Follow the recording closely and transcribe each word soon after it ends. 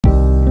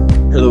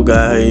Hello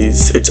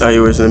guys, it's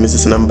iOS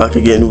Nemesis and I'm back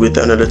again with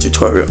another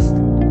tutorial.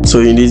 So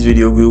in this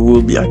video we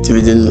will be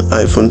activating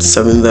iPhone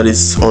 7 that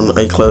is on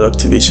iCloud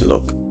activation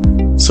lock.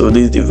 So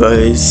this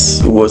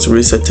device was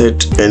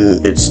resetted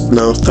and it's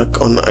now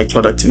stuck on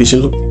iCloud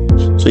activation lock.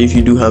 So if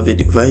you do have a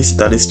device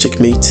that is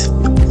checkmate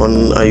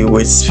on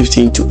iOS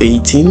 15 to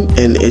 18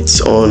 and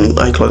it's on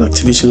iCloud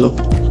activation lock,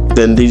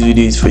 then this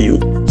video is for you.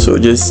 So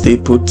just stay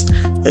put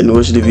and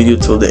watch the video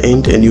till the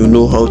end and you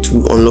know how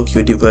to unlock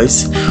your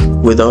device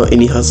without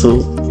any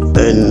hassle,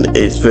 and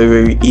it's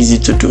very easy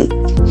to do.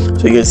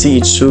 So you can see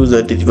it shows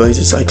that the device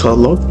is iCloud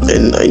locked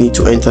and I need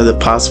to enter the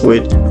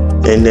password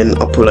and then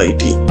Apple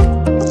ID.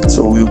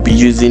 So we'll be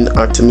using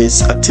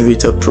Artemis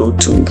Activator Pro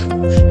to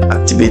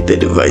activate the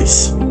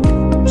device.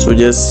 So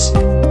just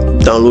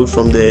download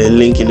from the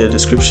link in the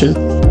description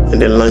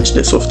and then launch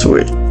the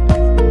software.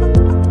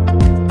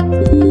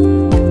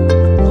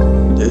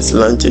 Just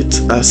launch it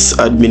as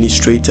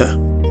administrator.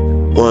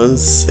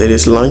 Once it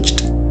is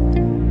launched,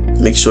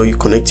 make sure you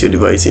connect your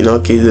device. In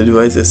our case, the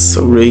device is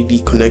already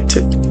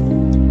connected.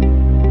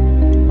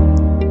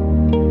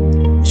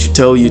 It should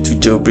tell you to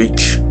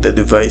jailbreak the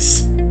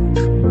device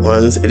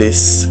once it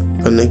is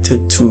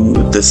connected to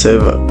the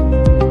server.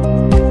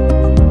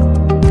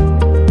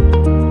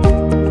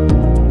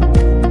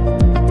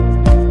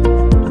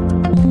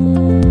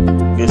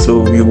 So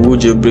we will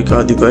jailbreak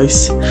our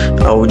device.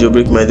 I will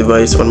jailbreak my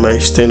device on my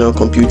external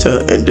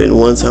computer, and then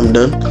once I'm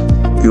done,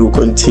 we will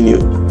continue.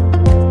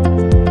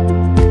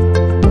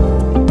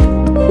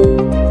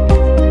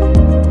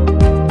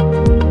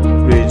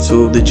 Great,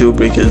 so the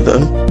jailbreak is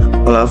done.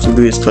 All I have to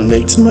do is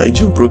connect my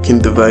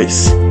jailbroken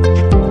device.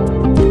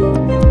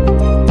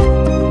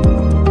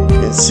 You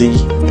can see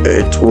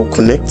it will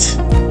connect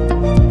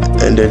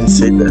and then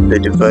say that the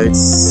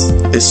device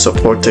is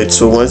supported.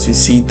 So once you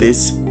see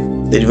this,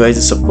 the device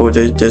is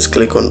supported, just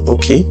click on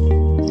OK.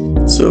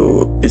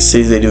 So it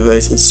says the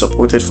device is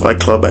supported for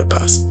iCloud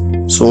bypass.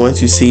 So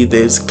once you see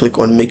this, click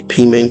on make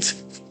payment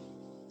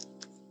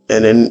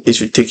and then it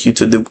should take you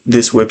to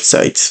this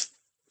website.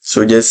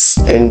 So just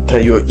enter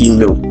your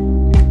email.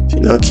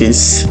 In our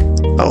case,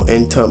 I'll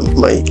enter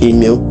my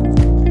email.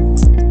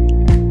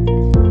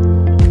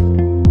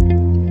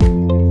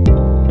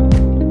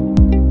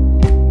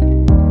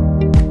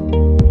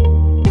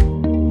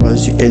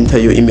 Once you enter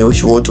your email,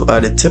 if you want to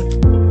add a tip,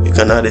 you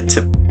can add a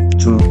tip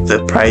to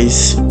the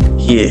price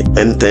here,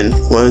 and then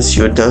once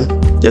you're done,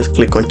 just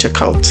click on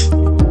checkout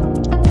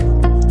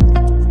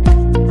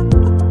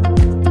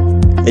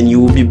and you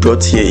will be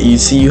brought here. You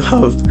see you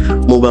have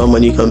mobile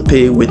money. You can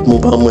pay with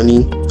mobile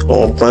money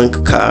or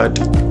bank card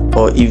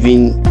or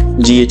even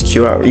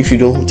GHQR. If you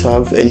don't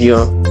have any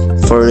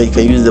foreign, you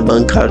can use the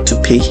bank card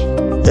to pay,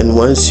 and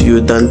once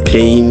you're done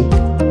paying,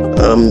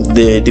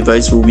 the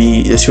device will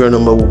be, the serial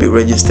number will be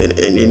registered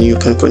and then you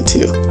can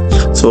continue.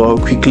 So I'll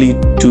quickly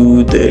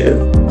do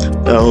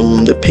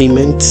the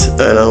payment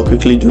and I'll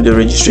quickly do the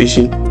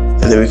registration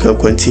and then we can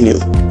continue.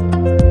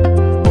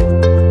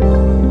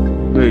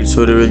 Great,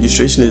 so the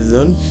registration is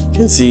done. You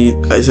can see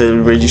I said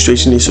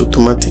registration is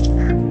automatic.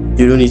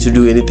 You don't need to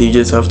do anything, you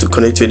just have to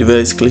connect your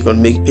device, click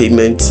on make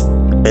payment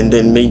and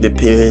then make the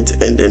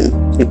payment, and then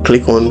you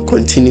click on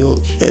continue,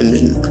 and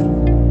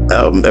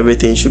then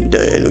everything should be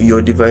done and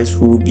your device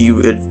will be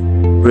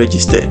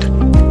registered.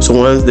 So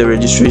once the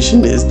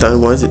registration is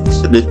done, once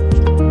the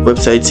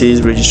website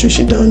says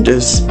registration done,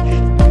 just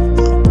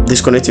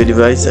disconnect your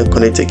device and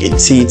connect again.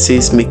 See, it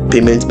says make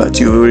payment, but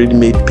you already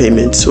made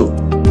payment, so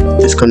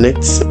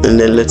disconnect and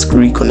then let's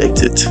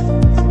reconnect it.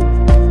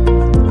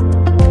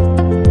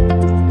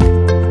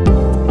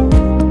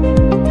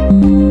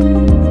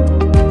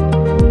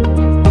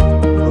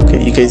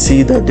 Okay, you can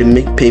see that the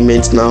make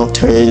payment now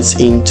turns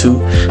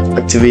into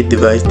activate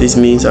device. This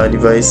means our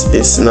device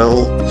is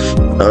now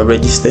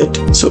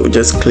registered, so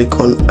just click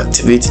on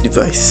activate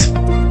device.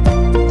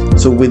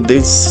 So with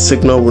this,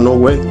 Signal will not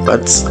work,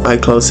 but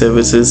iCloud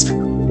services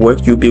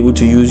work. You'll be able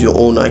to use your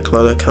own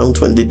iCloud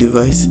account on the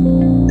device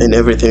and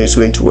everything is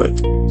going to work.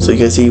 So you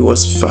can see it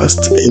was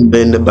fast and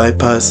then the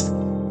bypass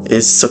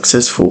is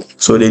successful.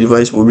 So the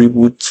device will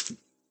reboot,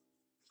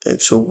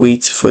 and so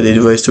wait for the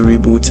device to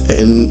reboot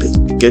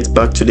and get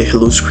back to the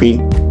hello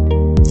screen.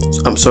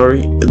 I'm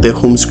sorry, the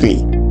home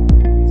screen.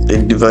 The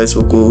device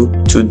will go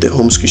to the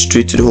home screen,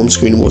 straight to the home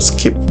screen, will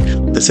skip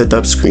the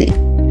setup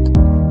screen.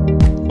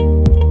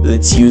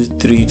 Let's use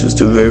 3 just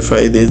to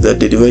verify this, that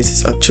the device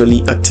is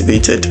actually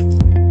activated.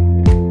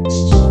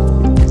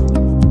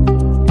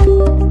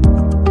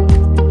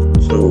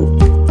 So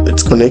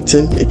it's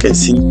connecting. You can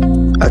see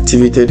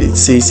activated, it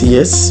says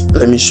yes.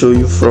 Let me show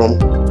you from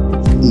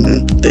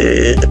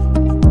the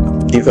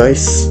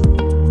device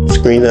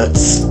screen that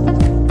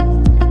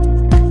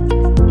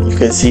you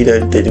can see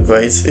that the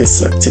device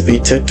is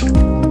activated.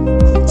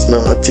 It's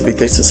now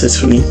activated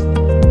successfully.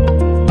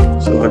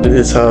 So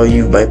this is how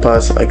you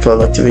bypass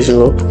iCloud activation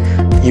lock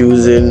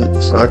using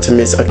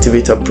Artemis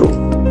Activator Pro.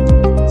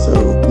 So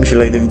if you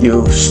like the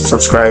video,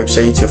 subscribe,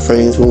 share it to your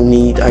friends who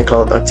need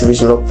iCloud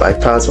activation lock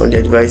bypass on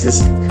their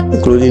devices,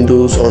 including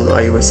those on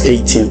iOS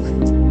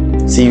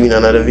 18. See you in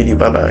another video.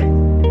 Bye bye.